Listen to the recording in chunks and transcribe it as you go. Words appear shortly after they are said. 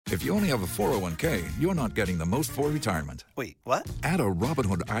If you only have a 401k, you're not getting the most for retirement. Wait, what? Add a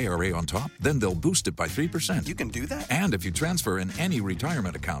Robinhood IRA on top, then they'll boost it by 3%. You can do that? And if you transfer in any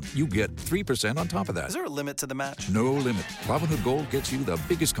retirement account, you get 3% on top of that. Is there a limit to the match? No limit. Robinhood Gold gets you the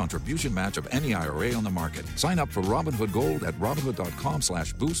biggest contribution match of any IRA on the market. Sign up for Robinhood Gold at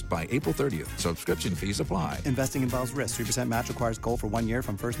Robinhood.com/boost by April 30th. Subscription fees apply. Investing involves risk. 3% match requires gold for 1 year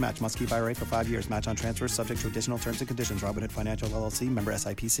from first match. Must keep IRA for 5 years. Match on transfers subject to additional terms and conditions. Robinhood Financial LLC, member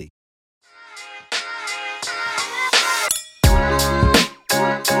SIPC.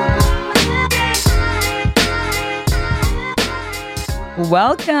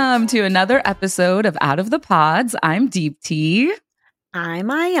 Welcome to another episode of Out of the Pods. I'm Deepti. I'm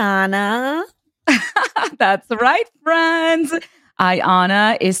Iyanna. That's right, friends.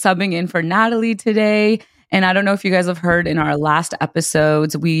 Iyanna is subbing in for Natalie today. And I don't know if you guys have heard in our last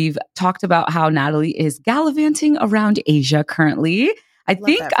episodes, we've talked about how Natalie is gallivanting around Asia currently. I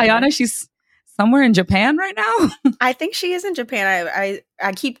think, Iyanna, she's somewhere in Japan right now. I think she is in Japan.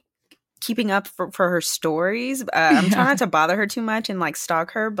 I keep keeping up for her stories. I'm trying not to bother her too much and like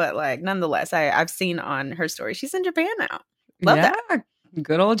stalk her, but like nonetheless, I've seen on her story she's in Japan now. Love that.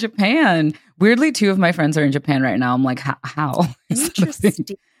 Good old Japan. Weirdly, 2 of my friends are in Japan right now. I'm like, how? Interesting.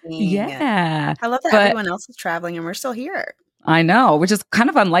 Yeah. I love that everyone else is traveling and we're still here. I know, which is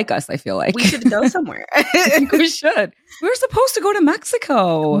kind of unlike us, I feel like. We should go somewhere. I think we should. We were supposed to go to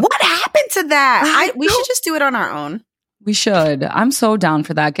Mexico. What happened to that? We should just do it on our own. We should. I'm so down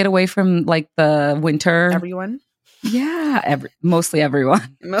for that. Get away from like the winter. Everyone? Yeah. Mostly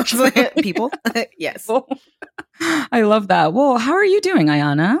everyone. Mostly people? Yes. I love that. Well, how are you doing,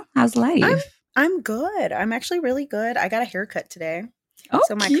 Iyanna? How's life? I'm good. I'm actually really good. I got a haircut today. Oh,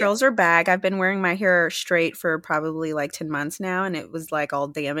 so my curls are back. I've been wearing my hair straight for probably like 10 months now, and it was like all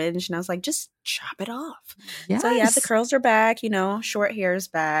damaged. And I was like, just chop it off. Yes. So yeah, the curls are back. Short hair is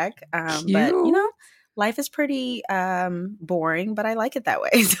back. But life is pretty boring, but I like it that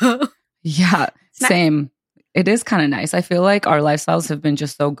way. So yeah, same. It is kind of nice. I feel like our lifestyles have been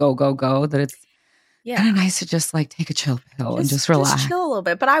just so go, go, go that it's kind of nice to just like take a chill pill and just relax. Just chill a little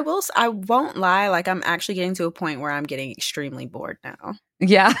bit. But I won't lie. Like I'm actually getting to a point where I'm getting extremely bored now.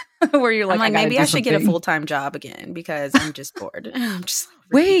 Yeah. Where you're like, I'm like maybe I should get a full-time job again because I'm just bored. I'm just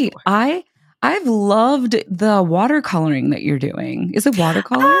really bored. I've loved the watercoloring that you're doing. Is it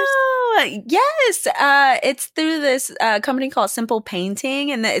watercolors? Oh, yes. It's through this company called Simple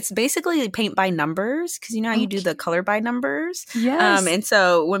Painting, and it's basically paint by numbers because you know how you do the color by numbers. Yes. And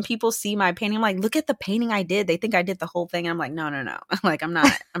so when people see my painting, I'm like, look at the painting I did. They think I did the whole thing. I'm like, no. Like I'm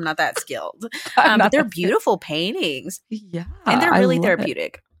not that skilled. But they're beautiful paintings. Yeah, and they're really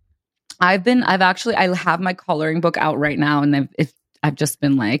therapeutic. I have my coloring book out right now, and I've just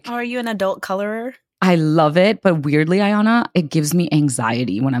been like, oh, are you an adult colorer? I love it, but weirdly, Iyanna, it gives me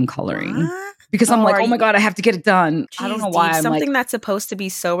anxiety when I'm coloring because I'm like, oh my God, I have to get it done. Jeez, I don't know why. I'm something like, that's supposed to be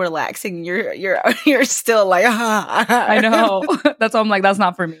so relaxing, you're still like, I know. That's why I'm like, that's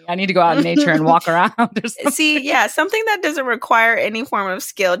not for me. I need to go out in nature and walk around. See, yeah, something that doesn't require any form of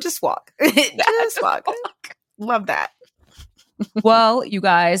skill. Just walk. Just walk. Love that. Well, you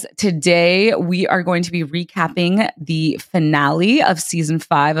guys, today we are going to be recapping the finale of season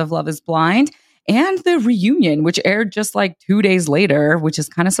 5 of Love is Blind. And the reunion, which aired just like 2 days later, which is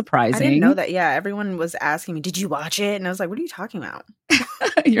kind of surprising. I didn't know that. Yeah, everyone was asking me, did you watch it? And I was like, what are you talking about?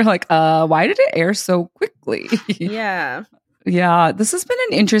 You're like, why did it air so quickly? Yeah. Yeah, this has been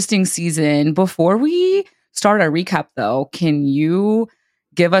an interesting season. Before we start our recap, though, can you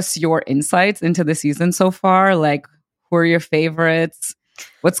give us your insights into the season so far? Like, who are your favorites?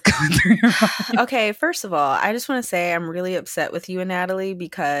 What's going through your mind? Okay, first of all, I just want to say I'm really upset with you and Natalie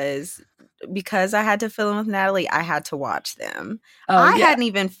because I had to fill in with Natalie, I had to watch them. I hadn't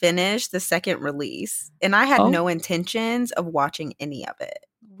even finished the second release, and I had no intentions of watching any of it.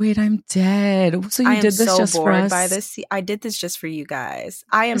 Wait, I'm dead. So you did this just for us? By this. I did this just for you guys.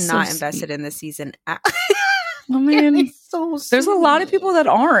 I am not invested in this season. I mean, there's a lot of people that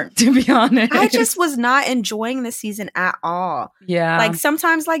aren't, to be honest. I just was not enjoying this season at all. Yeah. Like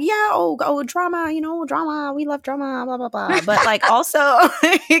sometimes like, drama, drama. We love drama, blah, blah, blah. But like also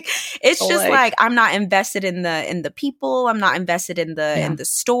it's just like I'm not invested in the people. I'm not invested in the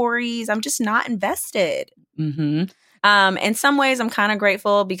stories. I'm just not invested. Mm-hmm. In some ways, I'm kind of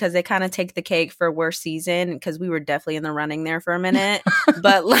grateful because they kind of take the cake for worst season because we were definitely in the running there for a minute.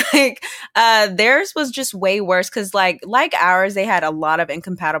 But like theirs was just way worse because like ours, they had a lot of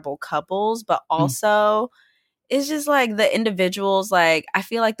incompatible couples, but also it's just like the individuals, like I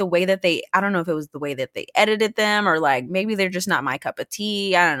feel like the way that I don't know if it was the way that they edited them or like maybe they're just not my cup of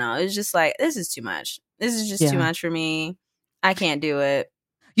tea. I don't know. It's just like, this is too much. This is just too much for me. I can't do it.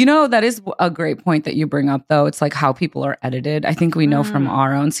 You know, that is a great point that you bring up, though. It's like how people are edited. I think we know from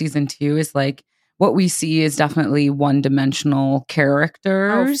our own season 2 is like what we see is definitely one-dimensional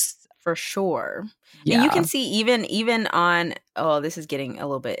characters. For sure. Yeah. And you can see even on, this is getting a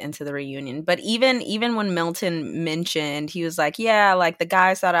little bit into the reunion, but even when Milton mentioned, he was like, yeah, like the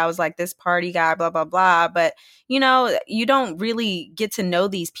guys thought I was like this party guy, blah, blah, blah. But, you know, you don't really get to know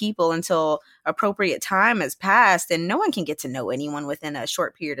these people until appropriate time has passed, and no one can get to know anyone within a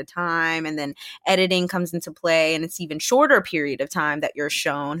short period of time. And then editing comes into play, and it's even shorter period of time that you're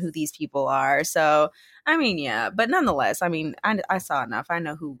shown who these people are. So, I mean, yeah, but nonetheless, I mean, I saw enough. I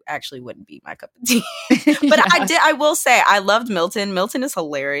know who actually wouldn't be my cup of tea. But yeah. I will say, I loved Milton. Milton is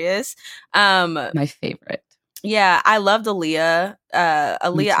hilarious. My favorite. Yeah, I loved Aaliyah.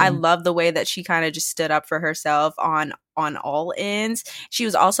 I love the way that she kind of just stood up for herself on all ends. She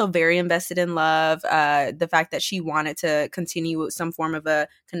was also very invested in love. The fact that she wanted to continue some form of a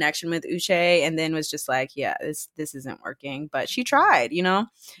connection with Uche, and then was just like, yeah, this isn't working. But she tried, you know.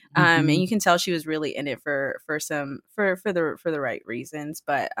 And you can tell she was really in it for the right reasons.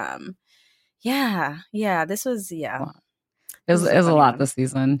 But this was Wow. It was a lot this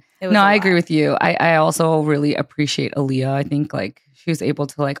season. No, I agree with you. I also really appreciate Aaliyah. I think like she was able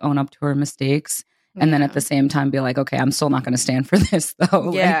to like own up to her mistakes, and then at the same time be like, okay, I'm still not going to stand for this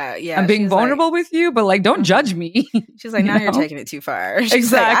though. Yeah, like, I'm being vulnerable with you, but like, don't judge me. She's like, now you're taking it too far.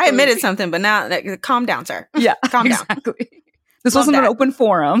 She's like, I admitted something, but now calm down, sir. Yeah, calm down. Exactly. This wasn't an open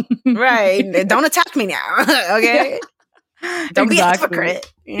forum. Right. Don't attack me now. Okay. Yeah. Don't be a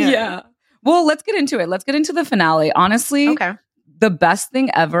hypocrite. Yeah. Well, let's get into it. Let's get into the finale. Honestly, okay. The best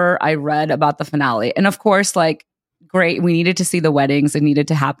thing ever I read about the finale. And of course, like, great, we needed to see the weddings. It needed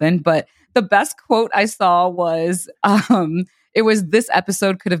to happen. But the best quote I saw was, it was, this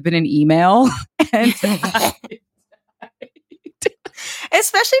episode could have been an email. And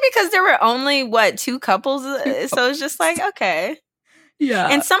especially because there were only, 2 couples? So it's just like, okay. Yeah.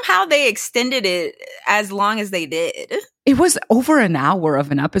 And somehow they extended it as long as they did. It was over an hour of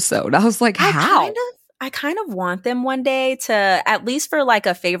an episode. I was like, how? I kind of want them one day to, at least for like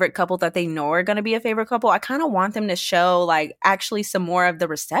a favorite couple that they know are going to be a favorite couple, I kind of want them to show like actually some more of the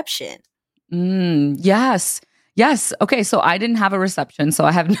reception. Yes. Okay, so I didn't have a reception, so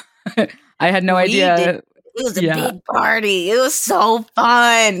I had no idea. It was a big party. It was so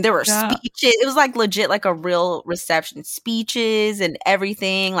fun. There were speeches. It was like legit like a real reception. Speeches and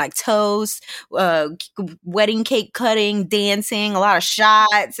everything, like toast, wedding cake cutting, dancing, a lot of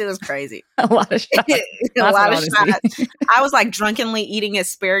shots. It was crazy. A lot of shots. A lot of shots. I was like drunkenly eating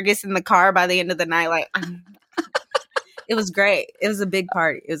asparagus in the car by the end of the night. Like, it was great. It was a big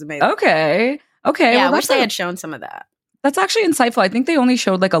party. It was amazing. Okay. Yeah, I wish they had shown some of that. That's actually insightful. I think they only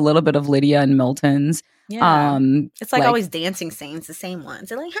showed like a little bit of Lydia and Milton's. Yeah. It's like always dancing scenes, the same ones.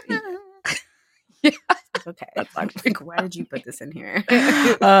 They're like, yeah. Okay. That's like, why did you put this in here?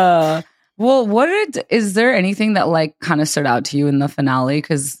 Well, is there anything that like kind of stood out to you in the finale?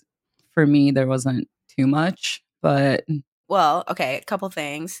 Because for me, there wasn't too much, but. Well, okay, a couple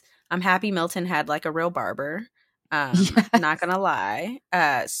things. I'm happy Milton had like a real barber. Not gonna lie.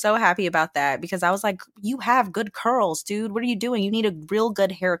 So happy about that because I was like, you have good curls, dude. What are you doing? You need a real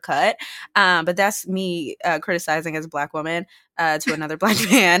good haircut. But that's me criticizing as a Black woman to another Black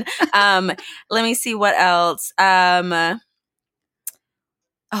man. Let me see what else.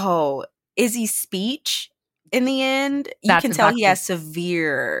 Izzy's speech in the end, you can tell he has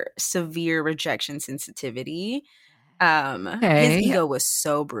severe rejection sensitivity. His ego was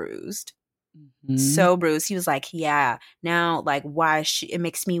so bruised. So bruised. He was like, yeah, now like it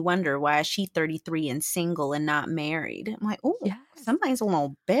makes me wonder, why is she 33 and single and not married? I'm like, oh, somebody's a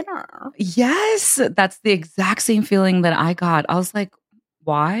little bitter. Yes, that's the exact same feeling that I got. I was like,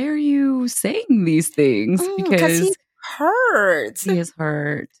 why are you saying these things? Because he's hurt. He is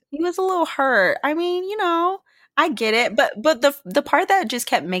hurt. He was a little hurt. I mean, you know, I get it, but the part that just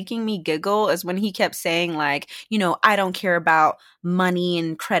kept making me giggle is when he kept saying like, you know, I don't care about money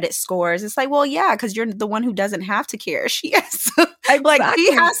and credit scores. It's like, well, yeah, because you're the one who doesn't have to care. She has to, like,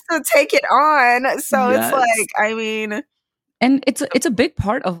 he has to take it on. So it's like, I mean, and it's a big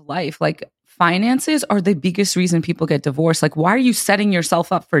part of life. Like finances are the biggest reason people get divorced. Like, why are you setting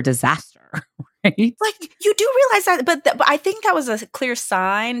yourself up for disaster? Right? Like, you do realize that, but I think that was a clear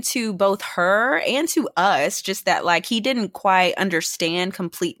sign to both her and to us, just that like he didn't quite understand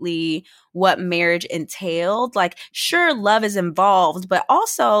completely what marriage entailed. Like, sure, love is involved, but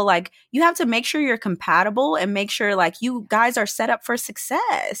also like you have to make sure you're compatible and make sure like you guys are set up for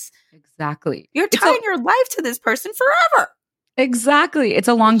success. Exactly. You're tying your life to this person forever. Exactly. It's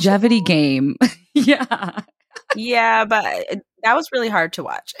a longevity game. Yeah. Yeah, but that was really hard to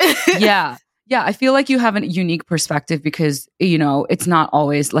watch. Yeah. Yeah, I feel like you have a unique perspective because, it's not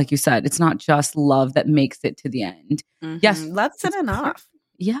always, like you said, it's not just love that makes it to the end. Mm-hmm. Yes. Love's not enough.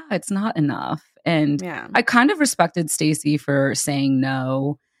 Yeah, it's not enough. And Yeah. I kind of respected Stacey for saying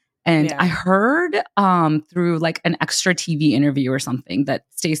no. And I heard through like an extra TV interview or something that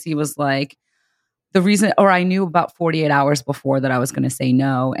Stacey was like, the reason, or I knew about 48 hours before that I was going to say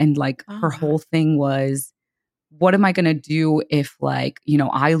no. And like her whole thing was, what am I going to do if like,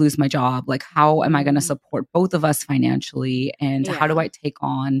 I lose my job? Like, how am I going to support both of us financially? And how do I take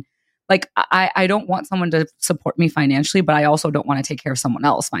on, like, I don't want someone to support me financially, but I also don't want to take care of someone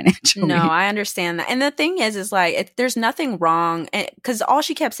else financially. No, I understand that. And the thing is like, there's nothing wrong. Because all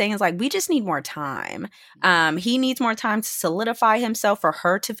she kept saying is like, we just need more time. He needs more time to solidify himself for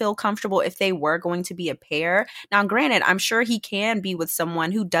her to feel comfortable if they were going to be a pair. Now, granted, I'm sure he can be with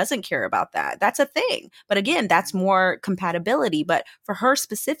someone who doesn't care about that. That's a thing. But again, that's more compatibility. But for her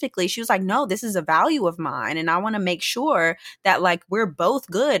specifically, she was like, no, this is a value of mine. And I want to make sure that like we're both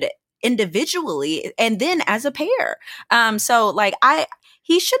good individually and then as a pair. So like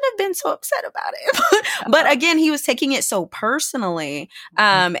he shouldn't have been so upset about it. But again, he was taking it so personally.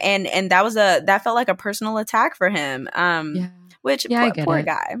 And that felt like a personal attack for him. Which poor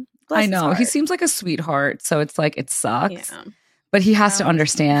guy. Bless I know. his heart. He seems like a sweetheart. So it's like, it sucks. Yeah. But he has to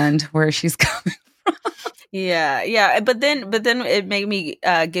understand where she's coming from. Yeah. But then it made me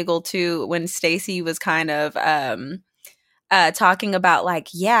giggle too when Stacey was kind of talking about like,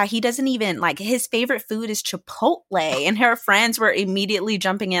 he doesn't even like his favorite food is Chipotle, and her friends were immediately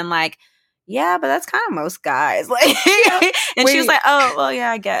jumping in like, yeah, but that's kind of most guys. Like, and she was like, oh, well,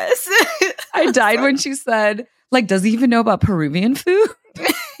 yeah, I guess. I died when she said, like, does he even know about Peruvian food?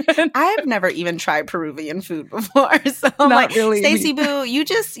 I've never even tried Peruvian food before. So I'm like, really. Stacey Boo, you're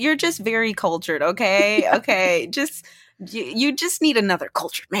just very cultured. Okay. Yeah. Okay. You just need another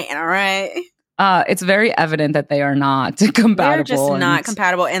cultured man. All right. It's very evident that they are not compatible. They're just not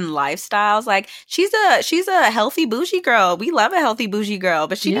compatible in lifestyles. Like she's a healthy bougie girl. We love a healthy bougie girl,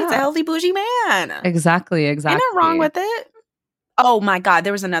 but she needs a healthy bougie man. Exactly. Ain't nothing wrong with it. Oh my God,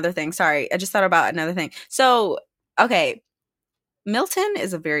 there was another thing. Sorry, I just thought about another thing. So, okay, Milton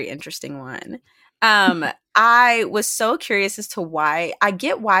is a very interesting one. I was so curious as to why. I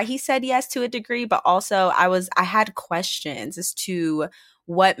get why he said yes to a degree, but also I had questions as to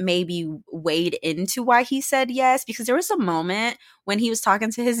what maybe weighed into why he said yes, because there was a moment when he was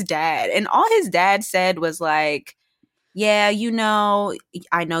talking to his dad and all his dad said was like, yeah,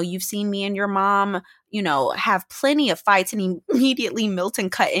 I know you've seen me and your mom, have plenty of fights. And immediately Milton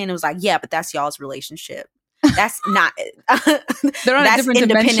cut in and was like, yeah, but that's y'all's relationship. That's not, that's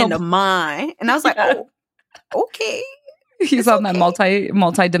independent of mine. And I was like, oh, okay. He's on that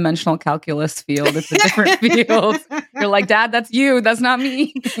multi-dimensional calculus field. It's a different field. You're like, Dad, that's you. That's not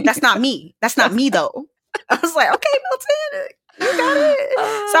me. That's not me. That's not me, though. I was like, okay, Milton, you got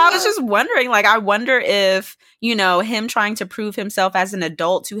it. So I was just wondering, like, I wonder if, him trying to prove himself as an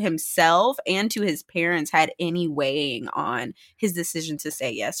adult to himself and to his parents had any weighing on his decision to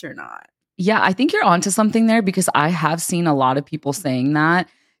say yes or not. Yeah, I think you're onto something there because I have seen a lot of people saying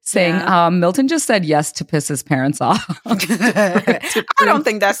Milton just said yes to piss his parents off. I don't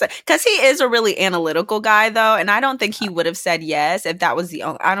think that's because he is a really analytical guy, though, and I don't think he would have said yes if that was the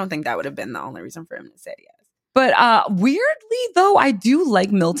only. I don't think that would have been the only reason for him to say yes. But weirdly, though, I do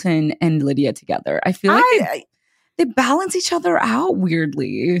like Milton and Lydia together. I feel like they balance each other out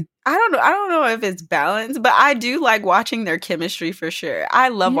weirdly. I don't know if it's balanced, but I do like watching their chemistry for sure. I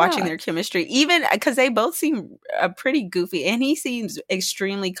love watching their chemistry, even because they both seem pretty goofy, and he seems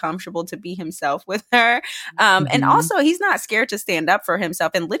extremely comfortable to be himself with her. And also, he's not scared to stand up for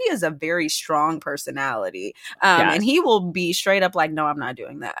himself. And Lydia's a very strong personality, and he will be straight up like, "No, I'm not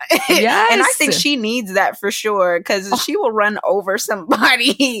doing that." Yes. And I think she needs that for sure because she will run over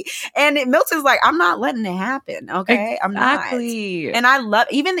somebody. And Milton's like, "I'm not letting it happen." Okay, I'm not. And I love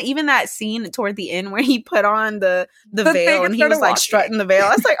even that scene toward the end where he put on the veil and he was like strutting the veil.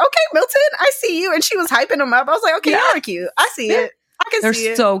 I was like, okay, Milton, I see you. And she was hyping him up. I was like, okay, you're cute. I see it. I can see it.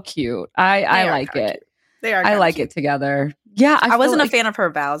 They're so cute. I like it. They are. I like it together. Yeah. I wasn't a fan of her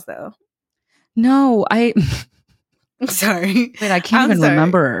vows though. No, I'm sorry. Wait, I can't even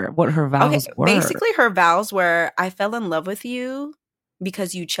remember what her vows were. Basically, her vows were, I fell in love with you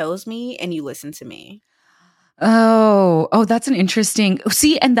because you chose me and you listened to me. Oh, that's an interesting.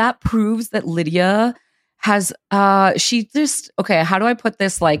 See, and that proves that Lydia has, she just, okay, how do I put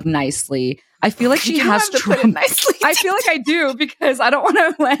this like nicely? I feel like she has trauma. I feel like I do because I don't want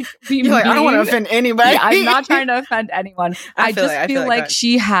to like be mean. I don't want to offend anybody. Yeah, I'm not trying to offend anyone. I just feel like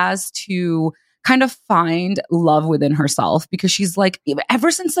she has to kind of find love within herself, because she's like,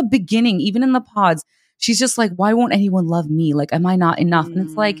 ever since the beginning, even in the pods, she's just like, why won't anyone love me? Like, am I not enough? And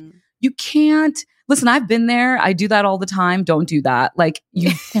it's like, you can't. Listen, I've been there. I do that all the time. Don't do that. Like,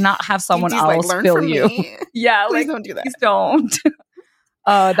 you cannot have someone else learn fill from you. me. Yeah, Please like, don't do that. please don't.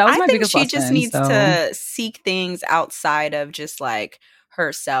 That was my biggest lesson. I think she just needs to seek things outside of just like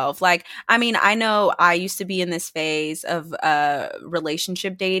herself. Like, I mean, I know I used to be in this phase of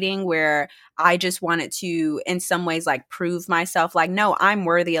relationship dating where I just wanted to, in some ways, like prove myself, like, no, I'm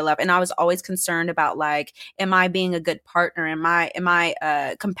worthy of love. And I was always concerned about like, am I being a good partner? Am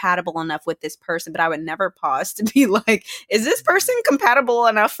I compatible enough with this person? But I would never pause to be like, is this person compatible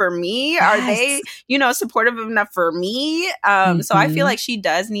enough for me? Yes. Are they, supportive enough for me? So I feel like she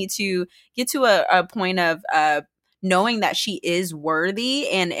does need to get to a point of knowing that she is worthy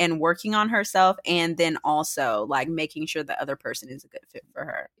and working on herself, and then also like making sure the other person is a good fit for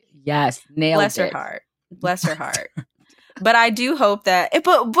her. Yes, nailed Bless it. Bless her heart. But I do hope that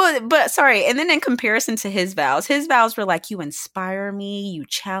but sorry, and then in comparison to his vows were like, you inspire me, you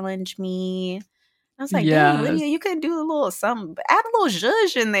challenge me. I was like, dang, Lydia, you could do a little something, add a little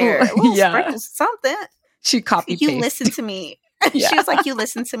zhuzh in there, a little sprinkle something. She copied. You listen to me. Yeah. She was like, you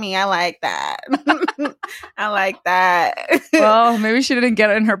listen to me. I like that. I like that. Well, maybe she didn't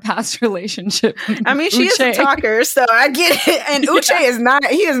get it in her past relationship. I mean, she is a talker, so I get it. And Uche is not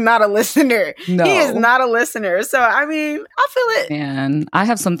a listener. No. He is not a listener. So, I mean, I feel it. Man, I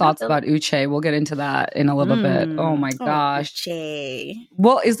have some thoughts about Uche. We'll get into that in a little bit. Oh my gosh. Uche.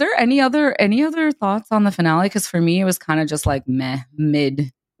 Well, is there any other thoughts on the finale? Because for me, it was kind of just like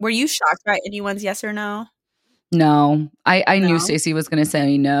mid. Were you shocked by anyone's yes or no? No, I knew Stacey was going to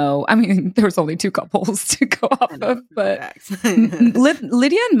say no. I mean, there was only 2 couples to go off of, but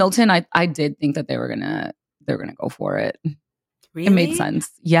Lydia and Milton, I did think that they were gonna go for it. Really? It made sense.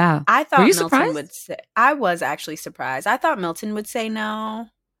 Yeah, I thought Milton surprised? Would say. I was actually surprised. I thought Milton would say no.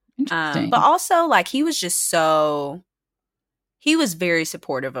 Interesting. But also, like, he was very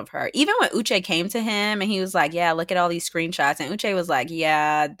supportive of her. Even when Uche came to him and he was like, yeah, look at all these screenshots. And Uche was like,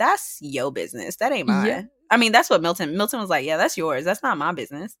 yeah, that's your business. That ain't mine. Yeah. I mean, that's what Milton was like, yeah, that's yours. That's not my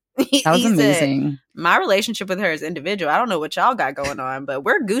business. That was amazing. Said, my relationship with her is individual. I don't know what y'all got going on, but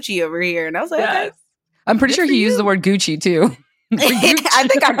we're Gucci over here. And I was like, yes. Okay. I'm pretty sure he used the word Gucci too. I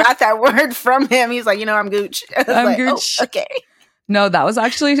think I got that word from him. He's like, I'm Gucci. I'm like, Gucci. Oh, okay. No, that was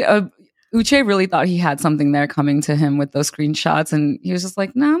actually... Uche really thought he had something there coming to him with those screenshots, and he was just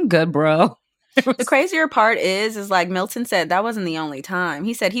like, "No, I'm good, bro." The crazier part is like Milton said that wasn't the only time.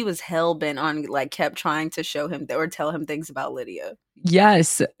 He said he was hell bent on like kept trying to show him or tell him things about Lydia.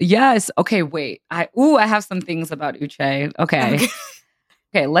 Yes. Okay, wait. I have some things about Uche.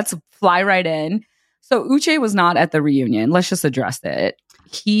 Okay, let's fly right in. So Uche was not at the reunion. Let's just address it.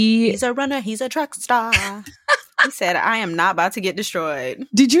 He's a runner. He's a truck star. He said, I am not about to get destroyed.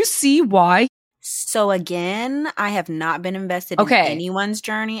 Did you see why? So again, I have not been invested in anyone's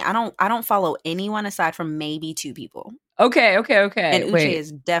journey. I don't follow anyone aside from maybe 2 people. Okay. And Uche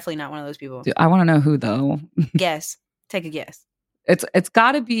is definitely not one of those people. Dude, I want to know who though. Guess. Take a guess. It's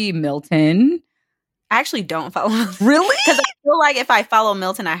got to be Milton. I actually don't follow Milton. Really? Because I feel like if I follow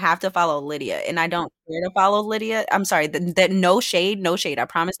Milton, I have to follow Lydia. And I don't care to follow Lydia. I'm sorry. That no shade. I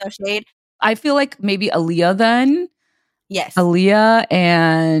promise no shade. I feel like maybe Aaliyah then. Yes. Aaliyah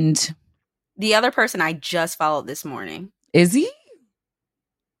and... the other person I just followed this morning. Izzy?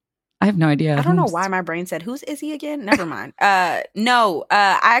 I have no idea. I don't know why my brain said, who's Izzy again? Never mind. No,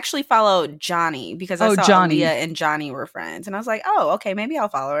 I actually followed Johnny because I saw Johnny. Aaliyah and Johnny were friends. And I was like, oh, okay, maybe I'll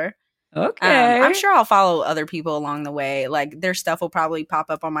follow her. Okay. I'm sure I'll follow other people along the way. Like their stuff will probably pop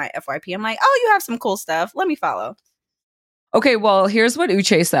up on my FYP. I'm like, oh, you have some cool stuff. Let me follow. Okay, well, here's what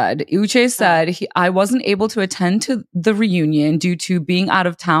Uche said. Uche said, I wasn't able to attend to the reunion due to being out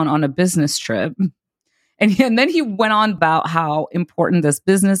of town on a business trip. And then he went on about how important this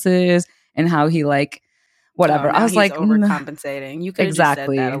business is and how he like, whatever. I was like, overcompensating. You could have just said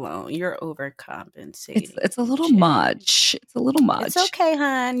that alone. You're overcompensating. It's a little much. It's a little much. It's okay,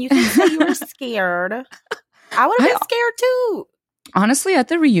 hon. You can say you were scared. I would have been scared too. Honestly, at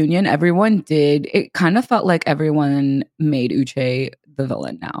the reunion, it kind of felt like everyone made Uche the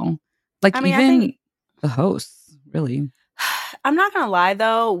villain now. Like, I think the hosts, really. I'm not going to lie,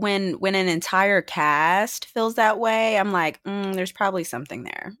 though. When an entire cast feels that way, I'm like, there's probably something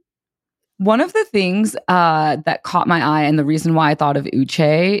there. One of the things that caught my eye and the reason why I thought of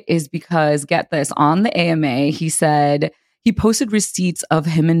Uche is because, get this, on the AMA, he said he posted receipts of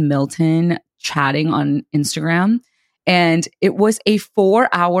him and Milton chatting on Instagram. And it was a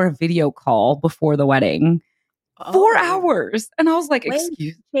 4-hour video call before the wedding. 4 hours. And I was like,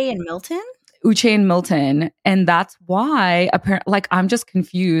 excuse me. Uche and Milton? Uche and Milton. And that's why apparently, like, I'm just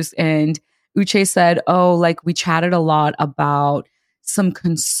confused. And Uche said, oh, like we chatted a lot about some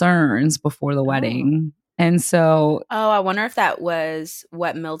concerns before the wedding. And so, I wonder if that was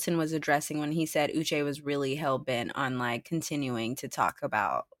what Milton was addressing when he said Uche was really hell-bent on like continuing to talk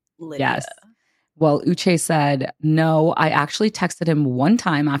about Lydia. yes. Well, Uche said, no, I actually texted him one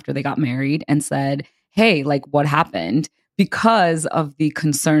time after they got married and said, hey, like what happened? Because of the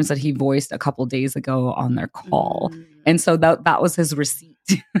concerns that he voiced a couple days ago on their call. And so that was his receipt.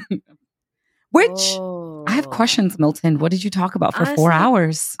 Which I have questions, Milton. What did you talk about for 4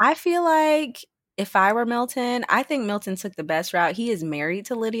 hours? I feel like if I were Milton, I think Milton took the best route. He is married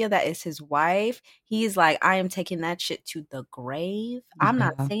to Lydia. That is his wife. He's like, I am taking that shit to the grave. I'm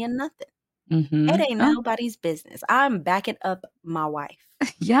not saying nothing. It ain't nobody's business. I'm backing up my wife.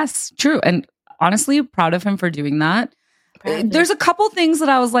 Yes, true. And honestly, proud of him for doing that. There's a couple things that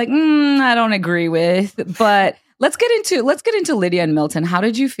I was like, I don't agree with, but let's get into Lydia and Milton. How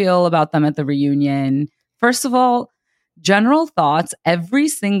did you feel about them at the reunion? First of all, general thoughts. Every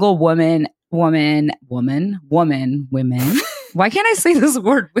single woman. Why can't I say this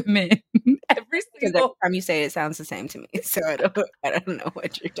word, women? Every single time you say it sounds the same to me. So I don't know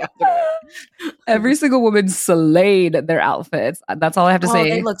what you're talking about. Every single woman slayed their outfits. That's all I have to say.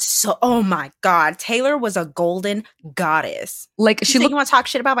 They looked so. Oh my God, Taylor was a golden goddess. Like she looked. You want to talk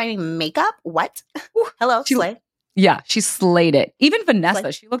shit about my makeup? What? Hello, slay. Yeah, she slayed it. Even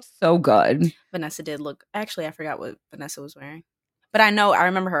Vanessa, she looked so good. Vanessa did look. Actually, I forgot what Vanessa was wearing. But I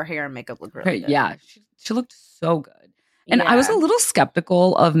remember her hair and makeup looked really good. Yeah, she looked so good. And I was a little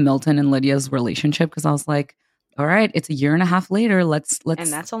skeptical of Milton and Lydia's relationship because I was like, all right, it's a year and a half later. Let's and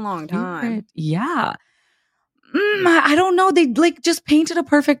that's a long time. Yeah. I don't know. They like just painted a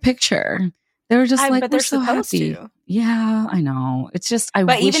perfect picture. They were just like, we're so happy. Yeah, I know. It's just,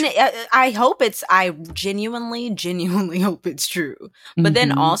 I hope I genuinely hope it's true. But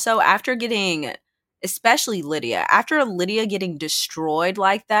then also after getting... especially Lydia. After Lydia getting destroyed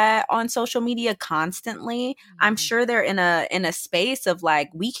like that on social media constantly, I'm sure they're in a space of like,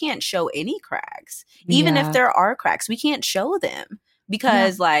 we can't show any cracks. Even if there are cracks, we can't show them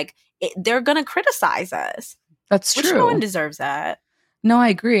because they're going to criticize us. That's true. Which no one deserves that. No, I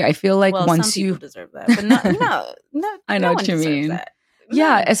agree. I feel like once some people deserve that, but no, I know what you mean. That.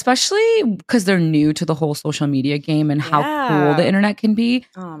 Yeah, especially because they're new to the whole social media game and how cool the internet can be.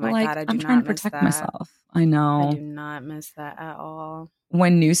 Oh my God, I'm trying to protect myself. I know. I do not miss that at all.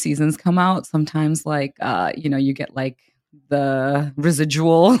 When new seasons come out, sometimes you get like the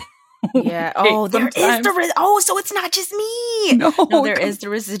residual. Yeah. Oh, there is so it's not just me. No, there is the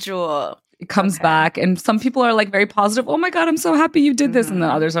residual. It comes back, and some people are like very positive. Oh my God, I'm so happy you did this, and then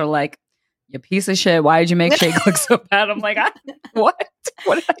others are like, you piece of shit. Why did you make Shake look so bad? I'm like, what?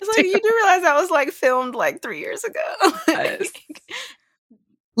 What did I do? Like, you do realize that was like filmed like 3 years ago. Yes.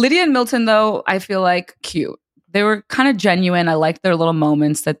 Lydia and Milton, though, I feel like cute. They were kind of genuine. I liked their little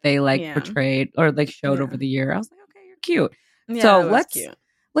moments that they portrayed or like showed over the year. I was like, okay, you're cute. Yeah, so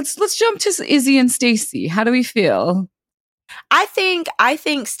let's jump to Izzy and Stacey. How do we feel? I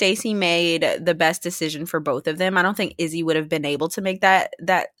think Stacey made the best decision for both of them. I don't think Izzy would have been able to make that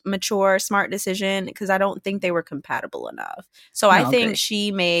mature, smart decision because I don't think they were compatible enough. So I think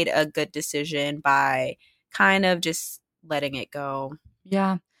she made a good decision by kind of just letting it go.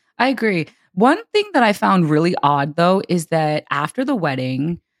 Yeah, I agree. One thing that I found really odd, though, is that after the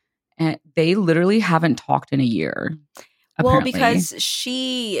wedding, they literally haven't talked in a year. Apparently. Well, because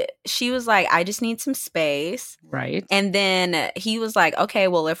she was like, I just need some space. Right. And then he was like, okay,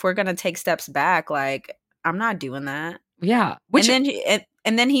 well, if we're going to take steps back, like, I'm not doing that. Yeah.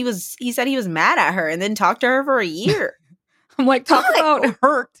 And then he said he was mad at her and then talked to her for a year. I'm like, talk about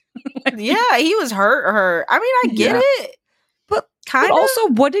hurt. Yeah, he was hurt. I mean, I get it. But also,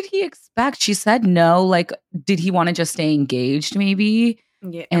 what did he expect? She said no. Like, did he want to just stay engaged maybe?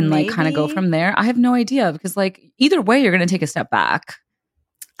 Yeah, and maybe. Like kind of go from there. I have no idea because like either way, you're going to take a step back.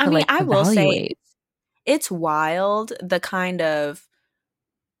 I mean, I will say it's wild. The kind of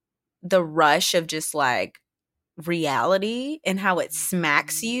the rush of just like reality and how it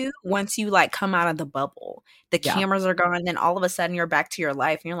smacks you once you like come out of the bubble. The cameras are gone, and then all of a sudden you're back to your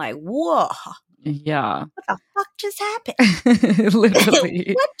life, and you're like, whoa. Yeah. What the fuck just happened?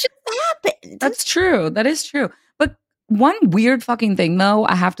 Literally. What just happened? That's true. That is true. But one weird fucking thing, though,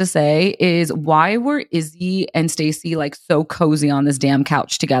 I have to say, is why were Izzy and Stacey like so cozy on this damn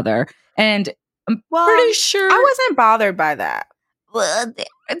couch together? And I'm pretty sure I wasn't bothered by that.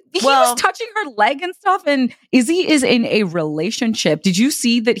 He was touching her leg and stuff, and Izzy is in a relationship. Did you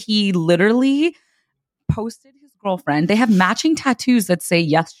see that he literally posted his girlfriend? They have matching tattoos that say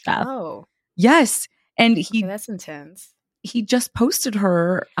 "Yes, Chef." Oh. Yes. And Okay, that's intense. he just posted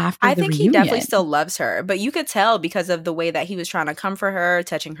her after I the think reunion. he definitely still loves her, but you could tell because of the way that he was trying to comfort her,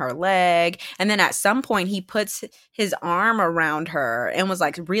 touching her leg. And then at some point he puts his arm around her and was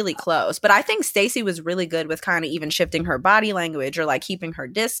like really close. But I think Stacey was really good with kind of even shifting her body language or like keeping her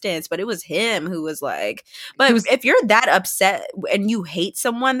distance. But it was him who was like, but if you're that upset and you hate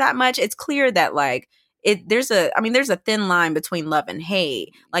someone that much, it's clear that like, there's a thin line between love and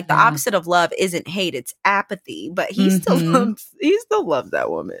hate. Like the opposite of love isn't hate, it's apathy. But he still loves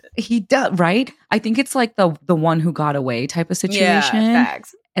that woman. He does, right? I think it's like the one who got away type of situation. Yeah,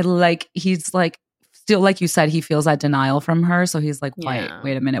 facts. And like he's like still, like you said, he feels that denial from her. So he's like, wait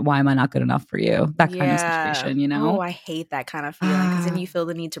a minute, why am I not good enough for you? That kind of situation, you know? Oh, I hate that kind of feeling because then you feel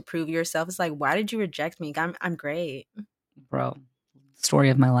the need to prove yourself. It's like, why did you reject me? I'm great. Bro,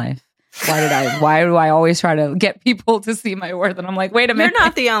 story of my life. Why do I always try to get people to see my worth? And I'm like, wait a minute. You're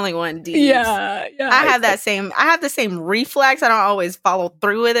not the only one, Deep. Yeah. I have the same reflex. I don't always follow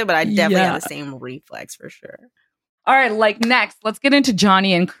through with it, but I definitely have the same reflex for sure. All right, like next, let's get into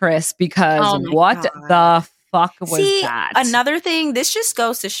Johnny and Chris because what the fuck was that? Another thing, this just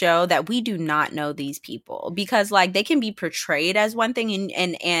goes to show that we do not know these people because like they can be portrayed as one thing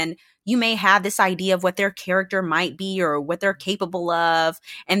and you may have this idea of what their character might be or what they're capable of.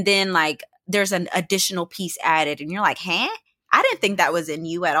 And then like there's an additional piece added and you're like, huh? I didn't think that was in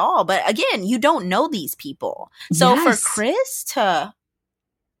you at all. But again, you don't know these people. So for Chris I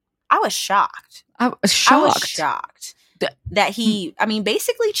was shocked. I was shocked that he,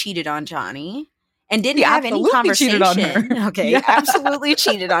 basically cheated on Johnny. And didn't have any conversation. Okay, absolutely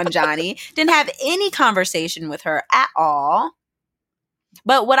cheated on Johnny. Didn't have any conversation with her at all.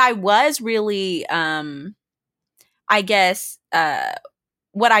 But what I was really, I guess,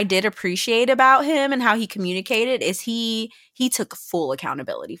 what I did appreciate about him and how he communicated is he took full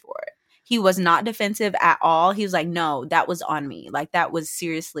accountability for it. He was not defensive at all. He was like, no, that was on me. Like, that was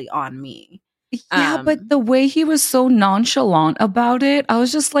seriously on me. Yeah, but the way he was so nonchalant about it, I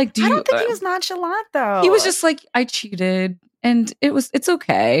was just like, I don't think he was nonchalant, though. He was just like, I cheated, and it's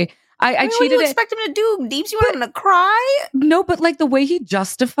okay. I cheated. What do you expect him to do, Deeps? You want him to cry? No, but like the way he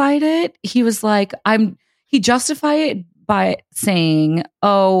justified it, he was like, he justified it by saying,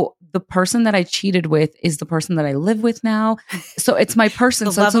 oh, the person that I cheated with is the person that I live with now. So it's my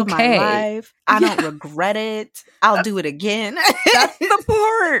person, so it's okay. The love of my life. I don't regret it. I'll do it again. That's the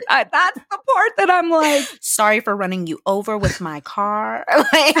part. That's the part that I'm like, sorry for running you over with my car.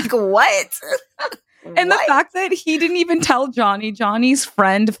 Like, what? And the fact that he didn't even tell Johnny's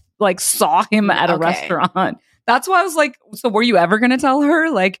friend like saw him at a restaurant. That's why I was like, so were you ever going to tell her?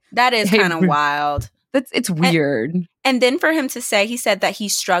 Like, that is kind of wild. It's weird. And then for him to say, he said that he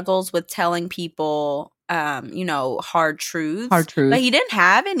struggles with telling people, hard truths. But he didn't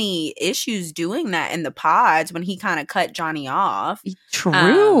have any issues doing that in the pods when he kind of cut Johnny off.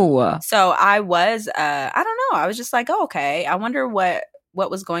 True. So I was, I don't know. I was just like, oh, okay. I wonder what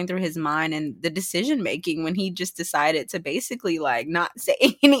was going through his mind and the decision making when he just decided to basically like not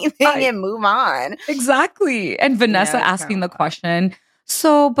say anything and move on. Exactly. And Vanessa asking the question,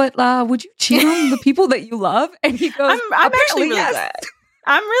 so, but would you cheat on the people that you love? And he goes, I'm actually really glad.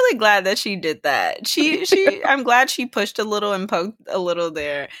 I'm really glad that she did that. I'm glad she pushed a little and poked a little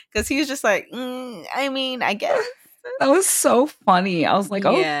there because he was just like, I guess. That was so funny. I was like,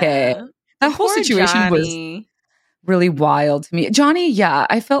 okay. That whole situation was really wild to me. Johnny,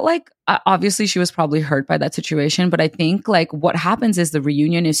 I felt like obviously she was probably hurt by that situation, but I think like what happens is the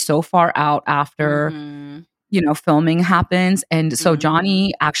reunion is so far out after filming happens. And so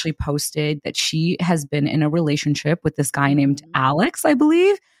Johnny actually posted that she has been in a relationship with this guy named Alex, I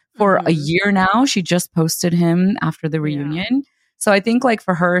believe, for a year now. She just posted him after the reunion. Yeah. So I think like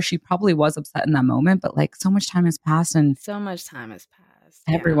for her, she probably was upset in that moment, but like so much time has passed and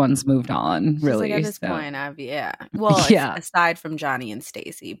everyone's moved on, really. Like, at this point, aside from Johnny and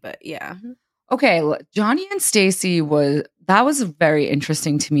Stacey, but yeah. Okay, Johnny and Stacey that was very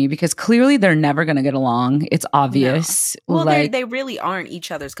interesting to me because clearly they're never going to get along. It's obvious. No. Well, they really aren't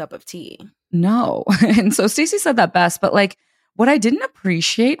each other's cup of tea. No. And so Stacey said that best, but like what I didn't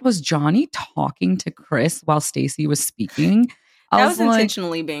appreciate was Johnny talking to Chris while Stacey was speaking. That was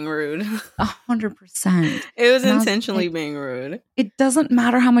intentionally being rude. 100%. It was intentionally being rude. It doesn't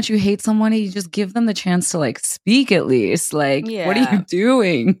matter how much you hate someone. You just give them the chance to like speak at least. Like, what are you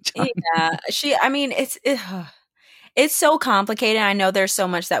doing, Johnny? Yeah. It's so complicated. I know there's so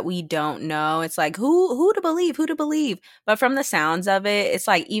much that we don't know. It's like who to believe. But from the sounds of it, it's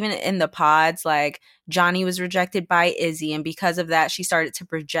like even in the pods, like Johnny was rejected by Izzy, and because of that, she started to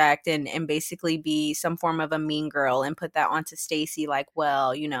project and basically be some form of a mean girl and put that onto Stacey, like,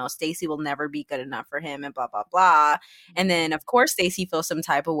 well, you know, Stacey will never be good enough for him and blah, blah, blah. And then, of course, Stacey feels some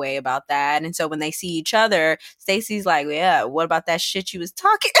type of way about that. And so when they see each other, Stacey's like, yeah, what about that shit you was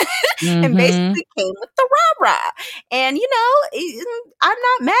talking? And basically came with the rah-rah. And, you know, I'm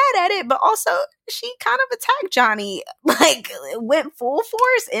not mad at it, but also she kind of attacked Johnny, like went full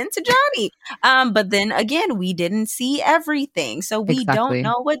force into Johnny. But then again, we didn't see everything. So we don't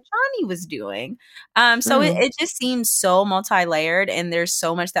know what Johnny was doing. So it just seems so multi-layered, and there's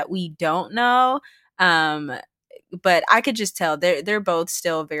so much that we don't know. But I could just tell they're both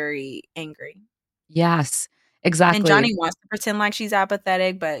still very angry. Yes, exactly. And Johnny wants to pretend like she's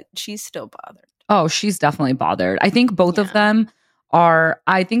apathetic, but she's still bothered. Oh, she's definitely bothered. I think both of them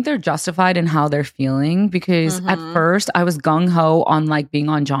I think they're justified in how they're feeling, because at first I was gung-ho on like being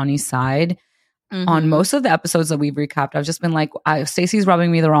on Johnny's side. On most of the episodes that we've recapped, I've just been like, Stacey's rubbing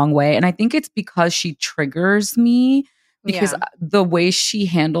me the wrong way. And I think it's because she triggers me, because the way she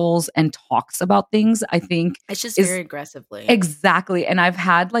handles and talks about things, I think it's just very aggressively. Exactly. And I've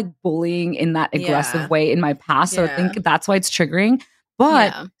had like bullying in that aggressive way in my past. So I think that's why it's triggering.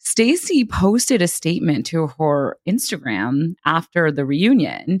 But Stacey posted a statement to her Instagram after the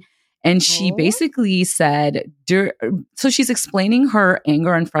reunion. And she basically said, so she's explaining her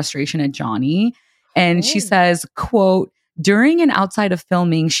anger and frustration at Johnny. And she says, quote, during and outside of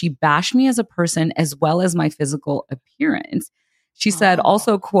filming, she bashed me as a person as well as my physical appearance. She said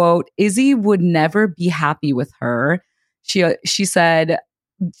also, quote, Izzy would never be happy with her. She said,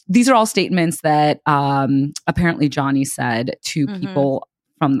 these are all statements that apparently Johnny said to people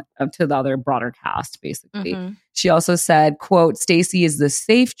from to the other broader cast, basically. She also said, quote, Stacey is the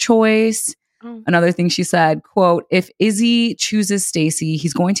safe choice. Another thing she said, quote, if Izzy chooses Stacey,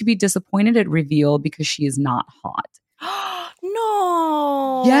 he's going to be disappointed at reveal because she is not hot.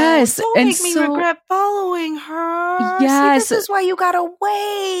 No. Yes. Don't make me regret following her. Yes. See, this is why you gotta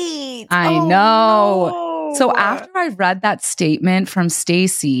wait. I know. No. So after I read that statement from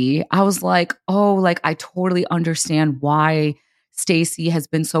Stacey, I was like, oh, like I totally understand why Stacey has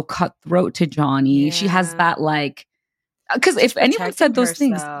been so cutthroat to Johnny. She has that like, because if anyone said those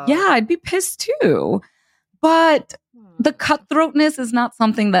things, I'd be pissed too. But the cutthroatness is not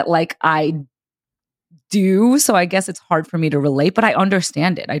something that like I do. So I guess it's hard for me to relate, but I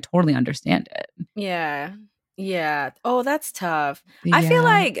understand it. I totally understand it. Yeah. Yeah. Oh, that's tough. Yeah. I feel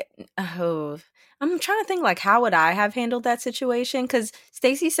like, I'm trying to think like, how would I have handled that situation? Because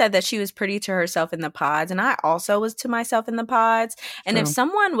Stacey said that she was pretty to herself in the pods, and I also was to myself in the pods. And if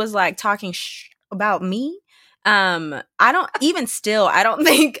someone was like talking about me, I don't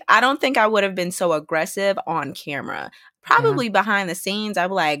think I would have been so aggressive on camera. Probably behind the scenes, I'd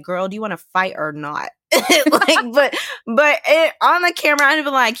be like, girl, do you want to fight or not? Like, but on the camera, I'd be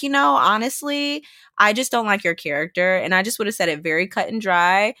like, you know, honestly, I just don't like your character. And I just would have said it very cut and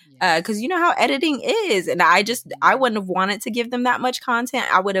dry. Cause you know how editing is. And I wouldn't have wanted to give them that much content.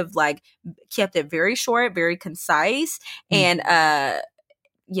 I would have like kept it very short, very concise. And,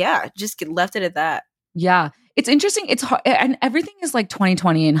 just left it at that. Yeah. It's interesting. It's hard. And everything is like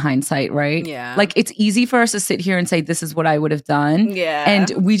 2020 in hindsight, right? Yeah. Like it's easy for us to sit here and say, this is what I would have done. Yeah. And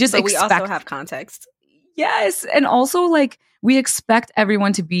we just we also have context. Yes. And also like we expect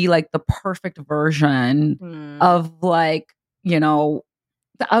everyone to be like the perfect version of like, you know,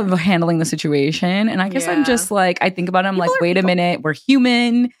 of handling the situation. And I guess I'm just like, I think about it, I'm like, wait a minute, we're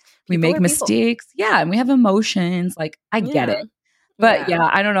human. We make mistakes. Yeah. And we have emotions. Like I get it. But yeah,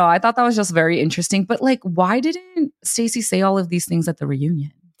 I don't know. I thought that was just very interesting. But like, why didn't Stacey say all of these things at the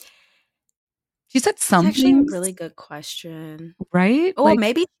reunion? She said something. That's actually a really good question. Right? Oh, like,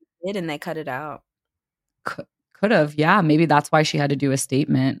 maybe she did and they cut it out. Could have. Yeah. Maybe that's why she had to do a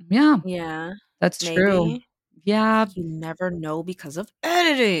statement. Yeah. Yeah. That's true. Yeah. You never know because of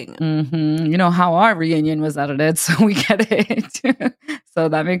editing. You know how our reunion was edited, so we get it. So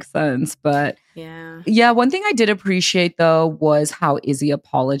that makes sense. But yeah, one thing I did appreciate though was how Izzy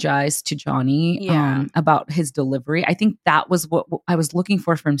apologized to Johnny about his delivery. I think that was what I was looking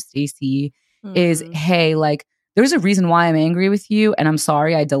for from Stacey is, hey, like there's a reason why I'm angry with you, and I'm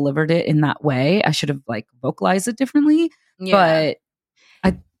sorry I delivered it in that way. I should have like vocalized it differently. But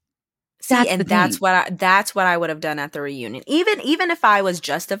that's what I would have done at the reunion. Even if I was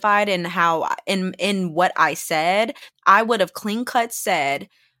justified in how in what I said, I would have clean cut said,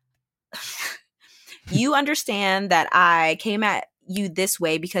 you understand that I came at you this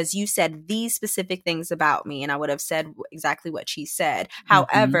way because you said these specific things about me, and I would have said exactly what she said.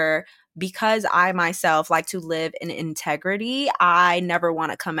 However, because I myself like to live in integrity, I never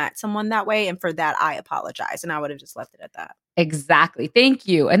want to come at someone that way. And for that, I apologize. And I would have just left it at that. Exactly. Thank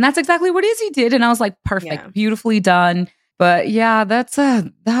you. And that's exactly what Izzy did. And I was like, perfect, Yeah. beautifully done. But yeah,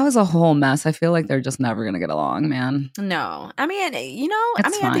 that was a whole mess. I feel like they're just never going to get along, man. No. I mean, It's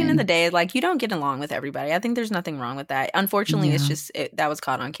at the end of fine. the day, like, you don't get along with everybody. I think there's nothing wrong with that. Unfortunately, it's just that was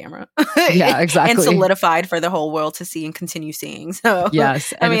caught on camera. Yeah, exactly. And solidified for the whole world to see and continue seeing. So,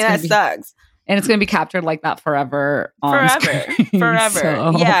 yes. I mean, that sucks. And it's going to be captured like that forever. Forever.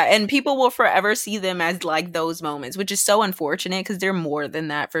 So. Yeah. And people will forever see them as like those moments, which is so unfortunate because they're more than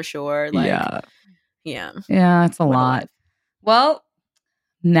that for sure. Like, yeah. It's a lot. Well,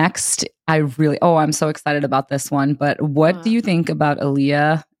 next, I'm so excited about this one. But what do you think about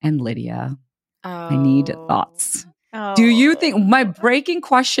Aaliyah and Lydia? I need thoughts. Do you think, my breaking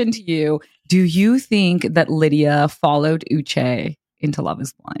question to you, do you think that Lydia followed Uche into Love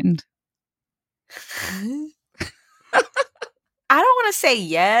is Blind? I don't want to say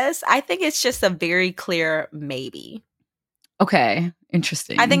yes. I think it's just a very clear maybe. Okay,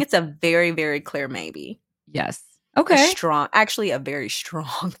 interesting. I think it's a very, very clear maybe. Yes. Okay. A very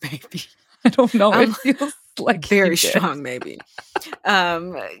strong maybe. I don't know. It feels like very strong maybe. But I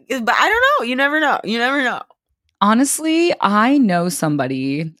don't know. You never know. Honestly, I know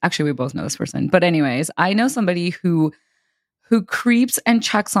somebody, actually we both know this person, but anyways, I know somebody who creeps and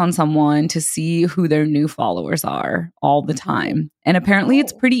checks on someone to see who their new followers are all the time. And apparently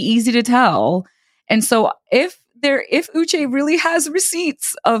it's pretty easy to tell. And so if Uche really has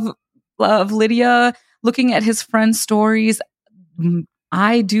receipts of Lydia looking at his friends' stories,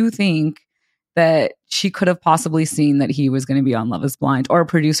 I do think that she could have possibly seen that he was going to be on Love is Blind, or a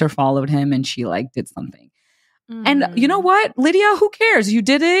producer followed him and she like did something. And you know what, Lydia, who cares? You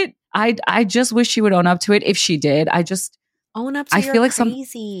did it. I just wish she would own up to it. If she did, own up to I feel like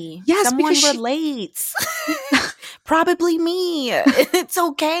crazy. Yes, someone because relates. Probably me. It's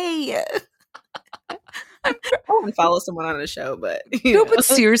okay. I want to follow someone on a show, but but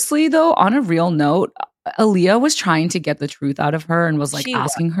seriously though, on a real note, Aaliyah was trying to get the truth out of her and was like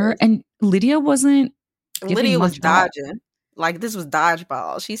asking her, and Lydia wasn't. Lydia was dodging. Like, this was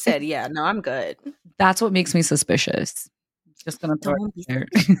dodgeball. She said, "Yeah, no, I'm good." That's what makes me suspicious. Just gonna throw it there.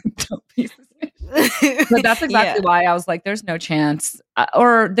 Don't be suspicious. But that's exactly why I was like, "There's no chance,"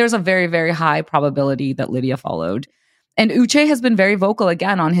 or there's a very, very high probability that Lydia followed. And Uche has been very vocal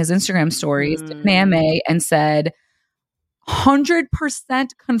again on his Instagram stories, did an AMA, and said,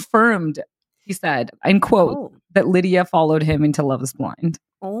 "100% confirmed." He said, in quote, that Lydia followed him into Love is Blind.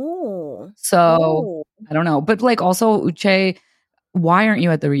 So I don't know, but like also Uche, why aren't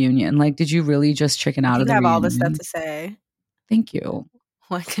you at the reunion? Like, did you really just chicken out of the reunion? You have all this stuff to say. Thank you.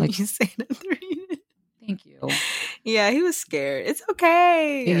 What can you say at the reunion? Thank you. Yeah, he was scared. It's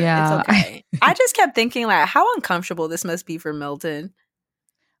okay. Yeah. It's okay. I just kept thinking, like, how uncomfortable this must be for Milton.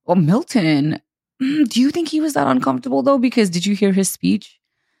 Well, Milton, do you think he was that uncomfortable though? Because did you hear his speech?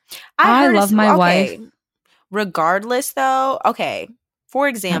 I love my wife. Regardless though, okay. For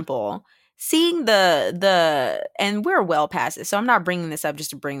example, seeing and we're well past it, so I'm not bringing this up just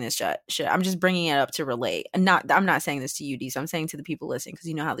to bring this shit. I'm just bringing it up to relate. I'm not saying this to you, D. So I'm saying to the people listening, because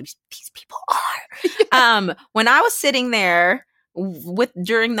you know how these people are. When I was sitting there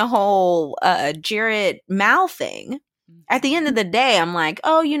during the whole Jared Mal thing, at the end of the day, I'm like,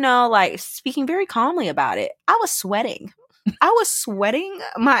 like speaking very calmly about it. I was sweating.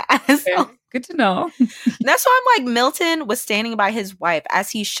 My ass off. Good to know. That's why I'm like, Milton was standing by his wife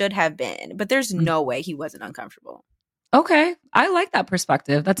as he should have been, but there's no way he wasn't uncomfortable. Okay. I like that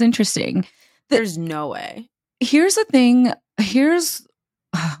perspective. That's interesting. There's no way. Here's the thing.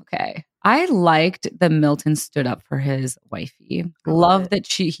 Okay. I liked that Milton stood up for his wifey. Love that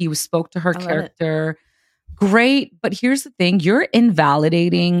he spoke to her character. Great. But here's the thing. You're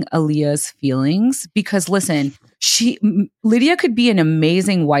invalidating Aaliyah's feelings because listen, Lydia could be an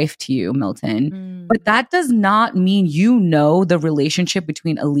amazing wife to you, Milton, but that does not mean you know the relationship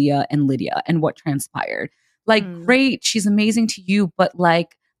between Aaliyah and Lydia and what transpired. Like, great, she's amazing to you, but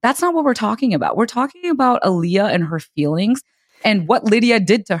like, that's not what we're talking about. We're talking about Aaliyah and her feelings and what Lydia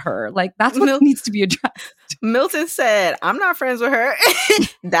did to her. Like, that's what needs to be addressed. Milton said, "I'm not friends with her.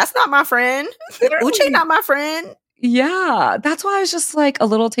 That's not my friend. Uche not my friend." Yeah, that's why I was just like a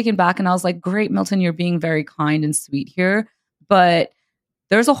little taken back, and I was like, great, Milton, you're being very kind and sweet here, but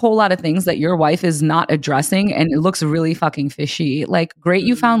there's a whole lot of things that your wife is not addressing, and it looks really fucking fishy. Like, great,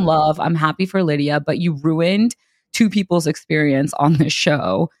 you found love. I'm happy for Lydia, but you ruined two people's experience on this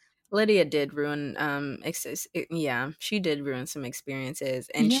show. Lydia did ruin she did ruin some experiences,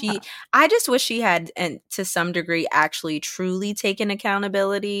 and Yeah. I just wish she had, and to some degree, actually truly taken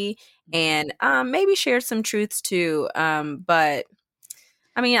accountability and maybe shared some truths too. But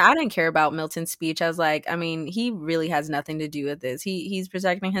I mean, I didn't care about Milton's speech. I was like, I mean, he really has nothing to do with this. He's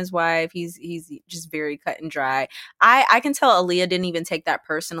protecting his wife. He's just very cut and dry. I can tell Aaliyah didn't even take that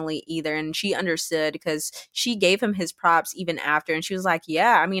personally either, and she understood because she gave him his props even after, and she was like,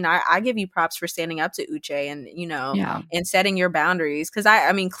 yeah, I mean, I give you props for standing up to Uche and Yeah. and setting your boundaries, because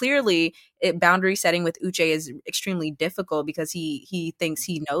I mean, clearly boundary setting with Uche is extremely difficult because he thinks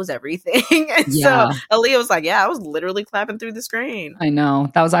he knows everything. And Yeah. so Aaliyah was like, yeah, I was literally clapping through the screen. I know.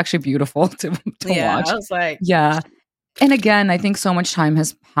 That was actually beautiful to watch. I was like, yeah. And again, I think so much time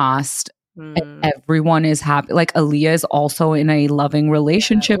has passed. And everyone is happy. Like Aaliyah is also in a loving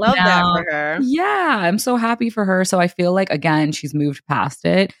relationship love now. that for her. Yeah, I'm so happy for her. So I feel like, again, she's moved past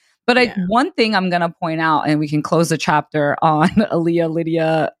it. But one thing I'm going to point out, and we can close the chapter on Aaliyah,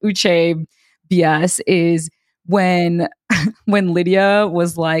 Lydia, Uche BS, is when Lydia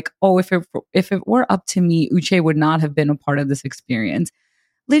was like, oh, if it were up to me, Uche would not have been a part of this experience.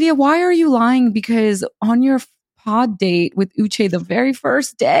 Lydia, why are you lying? Because on your pod date with Uche the very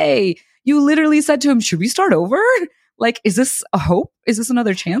first day, you literally said to him, should we start over? Like, is this a hope? Is this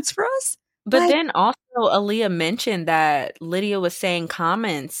another chance for us? But then also Aaliyah mentioned that Lydia was saying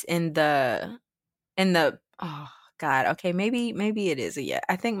comments in the oh God, okay, maybe it is a yes.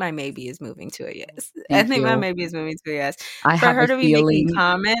 I think my maybe is moving to a yes. I think my maybe is moving to a yes. I For have her a to be feeling. making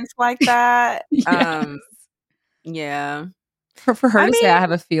comments like that, Yes. yeah. For her to say, I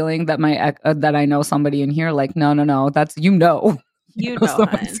have a feeling that that I know somebody in here. Like, no, that's you know,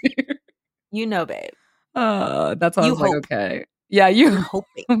 someone's hun. here. You know, babe. That's why I was like, okay, yeah, you're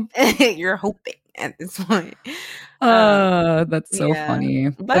hoping, you're hoping at this point. That's so funny.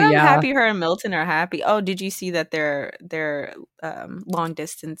 But I'm happy her and Milton are happy. Oh, did you see that they're long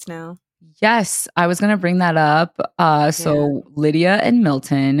distance now? Yes, I was going to bring that up. So Lydia and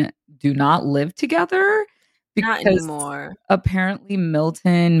Milton do not live together because not anymore. Apparently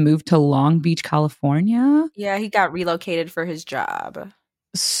Milton moved to Long Beach, California. Yeah, he got relocated for his job.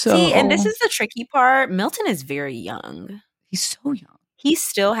 So, see, and this is the tricky part. Milton is very young. He's so young. He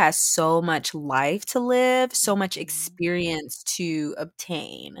still has so much life to live, so much experience to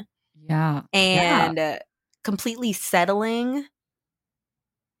obtain. Yeah. And completely settling.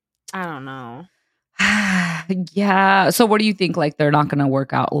 I don't know. Yeah. So what do you think? Like, they're not going to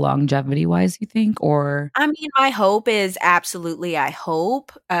work out longevity wise, you think? Or I mean, my hope is absolutely, I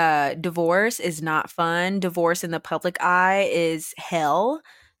hope. Divorce is not fun. Divorce in the public eye is hell.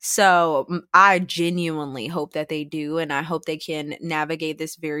 So I genuinely hope that they do, and I hope they can navigate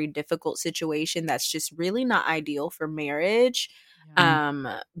this very difficult situation that's just really not ideal for marriage.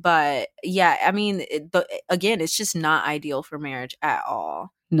 But yeah, I mean, but again, it's just not ideal for marriage at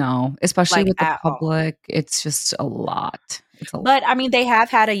all. No, especially Like, with the public, it's just a lot. But I mean, they have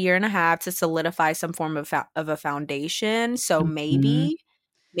had a year and a half to solidify some form of a foundation. So maybe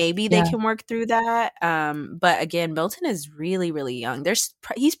they can work through that. But again, Milton is really, really young.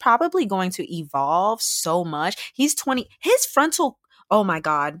 He's probably going to evolve so much. He's 20. His frontal. Oh my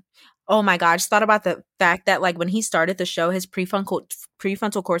God. I just thought about the fact that, like, when he started the show, his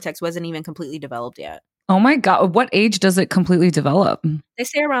prefrontal cortex wasn't even completely developed yet. Oh my God. What age does it completely develop? They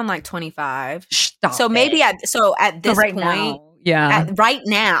say around like 25. Stop so maybe at this point, right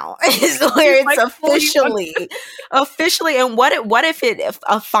now is where it's officially. And what if it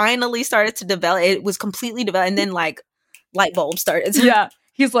finally started to develop? It was completely developed, and then like light bulbs started. Yeah.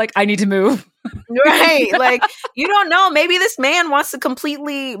 He's like, I need to move. Right. Like, you don't know. Maybe this man wants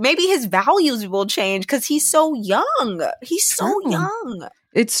to maybe his values will change because he's so young. He's so young.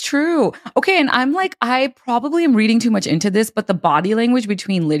 It's true. Okay. And I'm like, I probably am reading too much into this, but the body language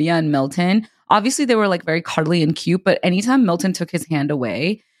between Lydia and Milton, obviously they were like very cuddly and cute, but anytime Milton took his hand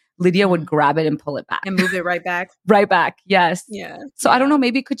away, Lydia would grab it and pull it back. And move it right back. Right back. Yes. Yeah. So I don't know.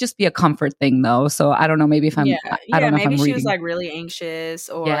 Maybe it could just be a comfort thing though. So I don't know. Maybe if I'm, I don't know maybe if I'm she was like really anxious,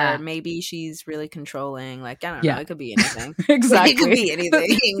 or maybe she's really controlling. Like, I don't know. It could be anything. Exactly. It could be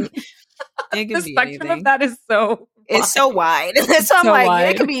anything. It could the be spectrum anything. of that is so It's so wide. So I'm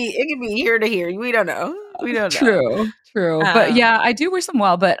like, it could be here to here. We don't know. True. But yeah, I do wish them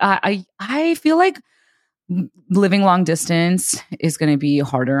well. But I feel like living long distance is going to be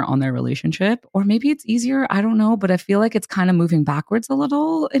harder on their relationship, or maybe it's easier. I don't know, but I feel like it's kind of moving backwards a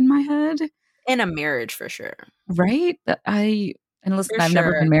little in my head. In a marriage, for sure. Right? I've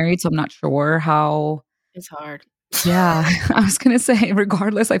never been married, so I'm not sure how. It's hard. Yeah, I was going to say,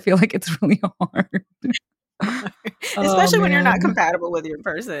 regardless, I feel like it's really hard. Especially when you're not man. compatible with your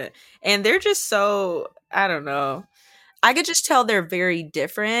person. And they're just so, I don't know. I could just tell they're very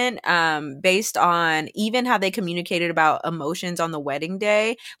different based on even how they communicated about emotions on the wedding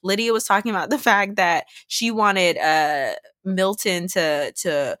day. Lydia was talking about the fact that she wanted Milton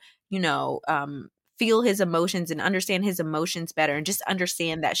to feel his emotions and understand his emotions better and just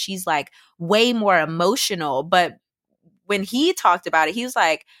understand that she's like way more emotional. But when he talked about it, he was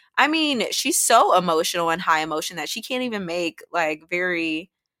like, I mean, she's so emotional and high emotion that she can't even make like very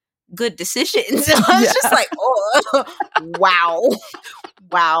good decisions. I was just like, oh,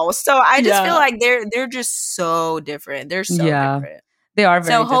 wow. So I just feel like they're just so different. They're so different. They are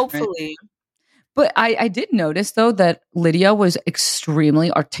very So different. hopefully, But I did notice though that Lydia was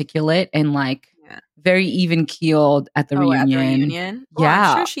extremely articulate and like very even keeled at the reunion. At the reunion? Well,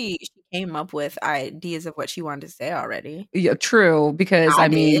 yeah. I'm sure she came up with ideas of what she wanted to say already. Yeah, true. Because I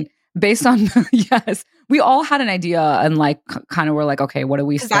mean, based on yes, we all had an idea and like kind of were like, okay, what do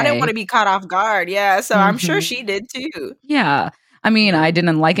we say? Because I didn't want to be caught off guard. Yeah. So I'm sure she did too. Yeah. I mean, I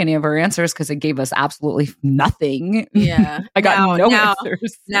didn't like any of her answers because it gave us absolutely nothing. Yeah. I got no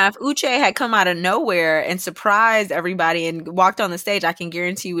answers. Now, if Uche had come out of nowhere and surprised everybody and walked on the stage, I can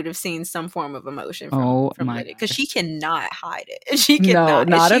guarantee you would have seen some form of emotion from Lydia. Because she cannot hide it. She cannot.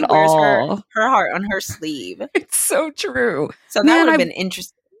 No, not she at wears all. Her heart on her sleeve. It's so true. So that would have been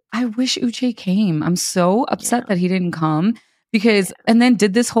interesting. I wish Uche came. I'm so upset that he didn't come because, and then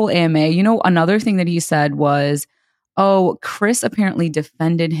did this whole AMA. You know, another thing that he said was, oh, Chris apparently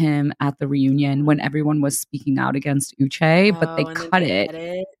defended him at the reunion when everyone was speaking out against Uche, but they cut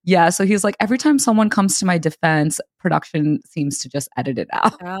it. Yeah, so he's like, every time someone comes to my defense, production seems to just edit it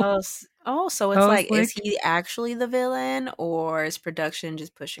out. Oh, so it's like, is he actually the villain or is production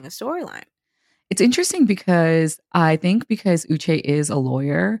just pushing a storyline? It's interesting because I think because Uche is a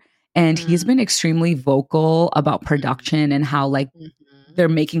lawyer and he's been extremely vocal about production and how like they're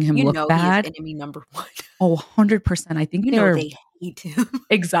making him look bad. He is enemy number one. Oh, 100%. I think they hate him.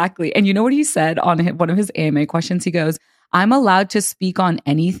 Exactly. And you know what he said on one of his AMA questions? He goes, I'm allowed to speak on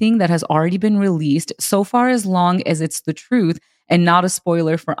anything that has already been released so far as long as it's the truth and not a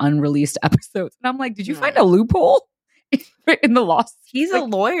spoiler for unreleased episodes. And I'm like, did you find a loophole in the law? He's a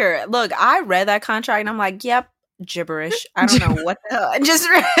lawyer. Look, I read that contract and I'm like, yep. Gibberish. I don't know what the hell I just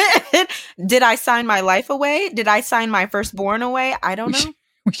read. Did I sign my life away? Did I sign my firstborn away? I don't know.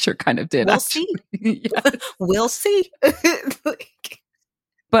 We sure kind of did. We'll see. We'll see.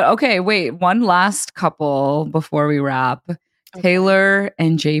 But okay, wait. One last couple before we wrap. Okay. Taylor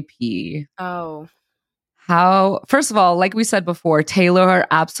and JP. Oh. First of all, like we said before, Taylor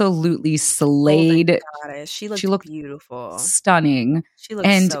absolutely slayed. She looked beautiful. Stunning. She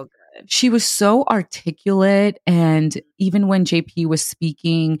looked so good. She was so articulate. And even when JP was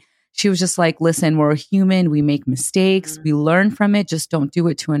speaking, she was just like, listen, we're human. We make mistakes. We learn from it. Just don't do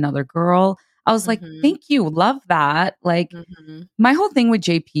it to another girl. I was like, thank you. Love that. Like, my whole thing with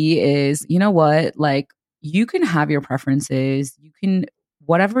JP is, you know what? Like, you can have your preferences. You can,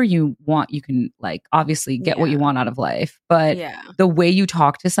 whatever you want, you can like obviously get what you want out of life. But the way you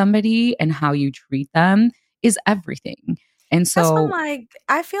talk to somebody and how you treat them is everything. And so that's when, like,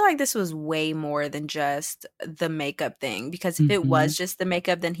 I feel like this was way more than just the makeup thing, because if it was just the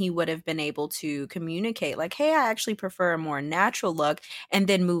makeup, then he would have been able to communicate like, hey, I actually prefer a more natural look and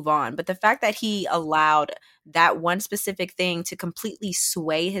then move on. But the fact that he allowed that one specific thing to completely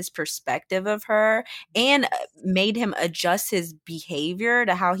sway his perspective of her and made him adjust his behavior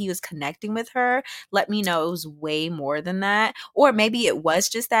to how he was connecting with her, let me know it was way more than that. Or maybe it was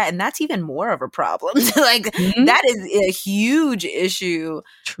just that, and that's even more of a problem. Like, that is a huge issue.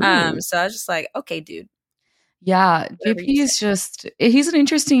 So I was just like, okay, dude. Yeah, JP is he's an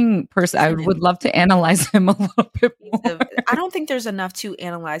interesting person. I would love to analyze him a little bit more. I don't think there's enough to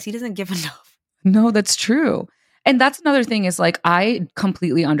analyze. He doesn't give enough. No, that's true. And that's another thing is like, I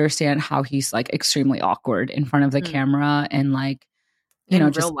completely understand how he's like extremely awkward in front of the camera and like, you know,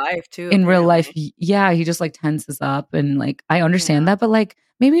 just real life too. In real life. Yeah. He just like tenses up and like, I understand that, but like,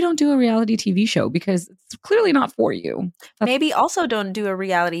 maybe don't do a reality TV show because it's clearly not for you. Maybe also don't do a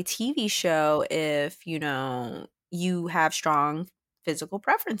reality TV show if, you know, you have strong physical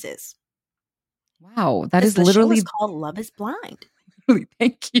preferences. Wow. That is literally show is called Love is Blind.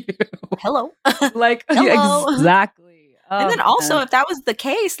 Thank you. Hello. Like, hello. Exactly. And then also, if that was the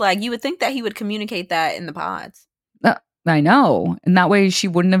case, like, you would think that he would communicate that in the pods. I know. And that way she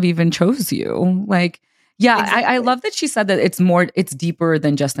wouldn't have even chose you. Like, Yeah, Exactly. I love that she said that it's deeper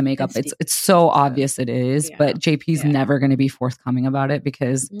than just the makeup. It's so obvious it is, Yeah. but JP's never going to be forthcoming about it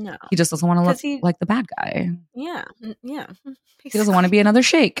because he just doesn't want to look like the bad guy. Yeah. He doesn't want to be another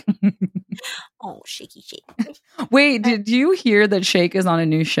Shake. Oh, shaky shake. Wait, did you hear that Shake is on a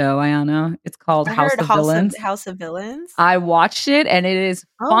new show, Iyanna? It's called House of Villains. House of Villains. I watched it and it is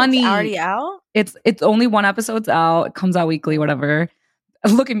funny. It's already out? It's only one episode's out. It comes out weekly, whatever.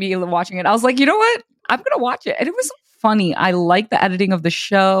 Look at me watching it. I was like, you know what? I'm going to watch it. And it was funny. I like the editing of the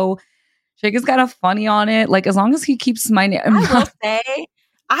show. Shake is kind of funny on it. Like, as long as he keeps my name. I will say,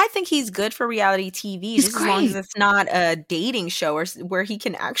 I think he's good for reality TV, just as long as it's not a dating show or where he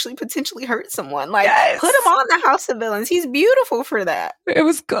can actually potentially hurt someone. Like, put him on the House of Villains. He's beautiful for that. It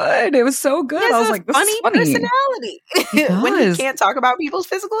was good. It was so good. I was like, this is funny personality when he can't talk about people's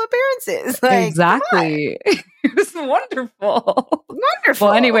physical appearances. Like, exactly. It was wonderful. Wonderful.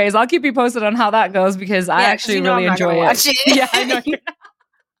 Well, anyways, I'll keep you posted on how that goes because I actually really enjoy it. Yeah, I know.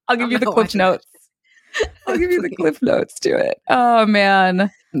 I'll give you the cliff notes. I'll give you the cliff notes to it. Oh, man.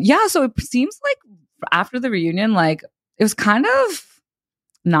 Yeah, so it seems like after the reunion, like, it was kind of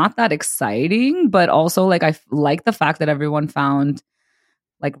not that exciting, but also, like, I like the fact that everyone found,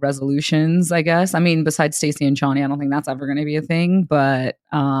 like, resolutions, I guess. I mean, besides Stacey and Johnny, I don't think that's ever going to be a thing, but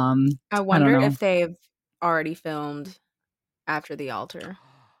I wonder if they've already filmed After the Altar.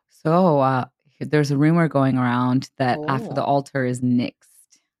 So, there's a rumor going around that After the Altar is nixed.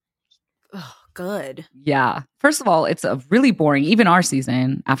 Oh, good. Yeah. First of all, it's a really boring. Even our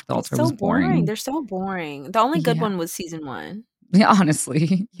season After the Altar was boring. They're so boring. The only good one was season 1. Yeah,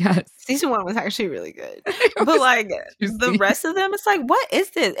 honestly, yes. Season 1 was actually really good. But like the rest of them, it's like, what is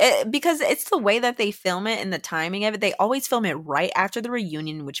this? Because it's the way that they film it and the timing of it. They always film it right after the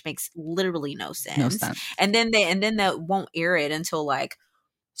reunion, which makes literally no sense. And then they won't air it until like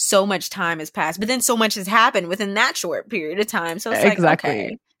so much time has passed. But then so much has happened within that short period of time. So it's like,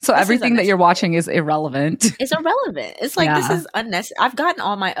 okay. So everything that you're watching is irrelevant. It's irrelevant. It's like, this is unnecessary. I've gotten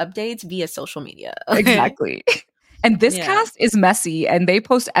all my updates via social media. Exactly. And this cast is messy and they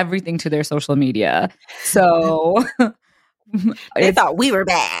post everything to their social media. So they thought we were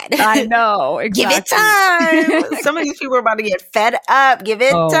bad. I know. Exactly. Give it time. Some of these people are about to get fed up. Give it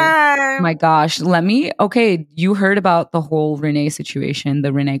time. My gosh. You heard about the whole Renee situation,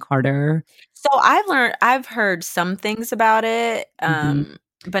 the Renee Carter. So I've heard some things about it.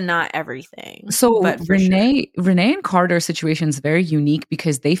 But not everything. So Renee and Carter's situation is very unique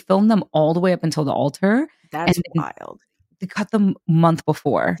because they filmed them all the way up until the altar. That's wild. They cut them a month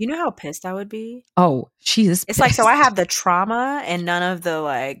before. You know how pissed I would be? Oh, she is It's like, so I have the trauma and none of the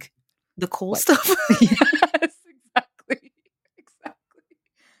like the cool stuff. Yes, exactly.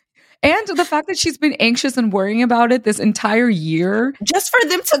 And the fact that she's been anxious and worrying about it this entire year. Just for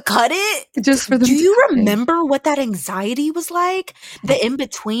them to cut it? Do you remember what that anxiety was like? The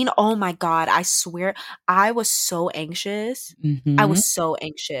in-between? Oh my God. I swear. I was so anxious. Mm-hmm. I was so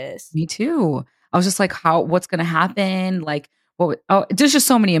anxious. Me too. I was just like, what's going to happen? Like, there's just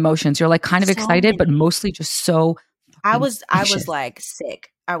so many emotions. You're like kind of excited, but mostly just so I was like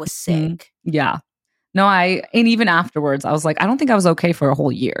sick. I was sick. Mm-hmm. Yeah. No, and even afterwards, I was like, I don't think I was okay for a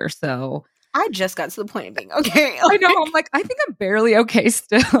whole year. So I just got to the point of being okay. I know. I'm like, I think I'm barely okay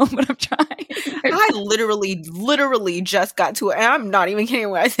still, but I'm trying. I literally just got to it. And I'm not even kidding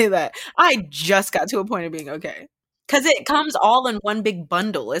when I say that. I just got to a point of being okay. Because it comes all in one big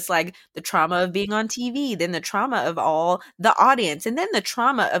bundle. It's like the trauma of being on TV, then the trauma of all the audience, and then the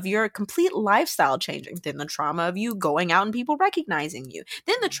trauma of your complete lifestyle changing, then the trauma of you going out and people recognizing you,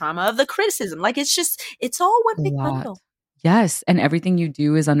 then the trauma of the criticism. Like, it's all one big bundle. Yes. And everything you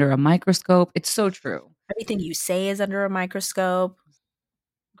do is under a microscope. It's so true. Everything you say is under a microscope.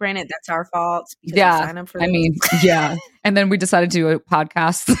 Granted, that's our fault. Because yeah. we sign up for I mean, yeah. And then we decided to do a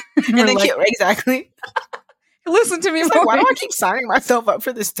podcast. And then exactly. Listen to me. Like, why do I keep signing myself up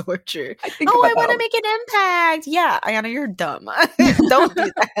for this torture? I want to make an impact. Yeah, Iyanna, you're dumb. Don't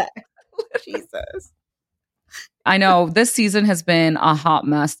do that. Jesus. I know this season has been a hot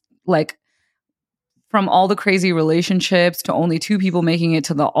mess. Like, from all the crazy relationships to only 2 people making it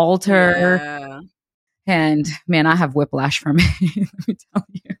to the altar. Yeah. And man, I have whiplash from it. Let me tell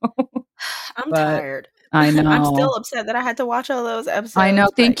you. I'm tired. I know. I'm still upset that I had to watch all those episodes. I know.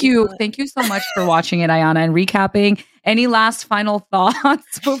 Thank you. Thank you so much for watching it, Iyanna, and recapping. Any last final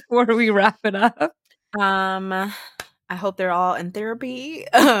thoughts before we wrap it up? I hope they're all in therapy.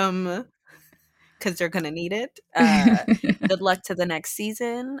 Because they're gonna need it. Good luck to the next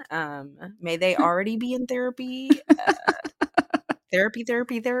season. May they already be in therapy. Therapy.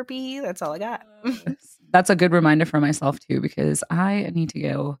 That's all I got. That's a good reminder for myself too, because I need to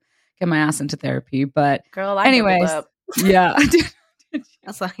go get my ass into therapy. But Girl, I anyways, doubled up. yeah. I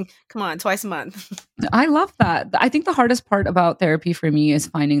was like, come on, twice a month. I love that. I think the hardest part about therapy for me is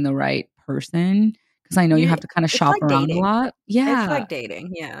finding the right person, because I know you have to kind of shop like around dating. a lot. Yeah. It's like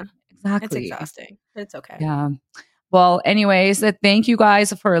dating. Yeah. Exactly. It's exhausting. It's okay. Yeah. Well, anyways, thank you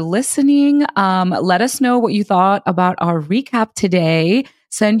guys for listening. Let us know what you thought about our recap today.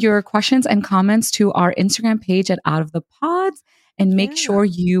 Send your questions and comments to our Instagram page at Out of the Pods, and make sure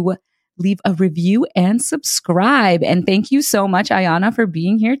you leave a review and subscribe. And thank you so much, Iyanna, for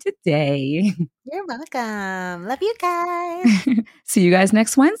being here today. You're welcome. Love you guys. See you guys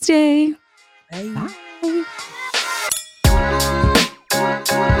next Wednesday. Bye.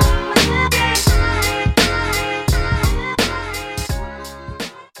 Bye.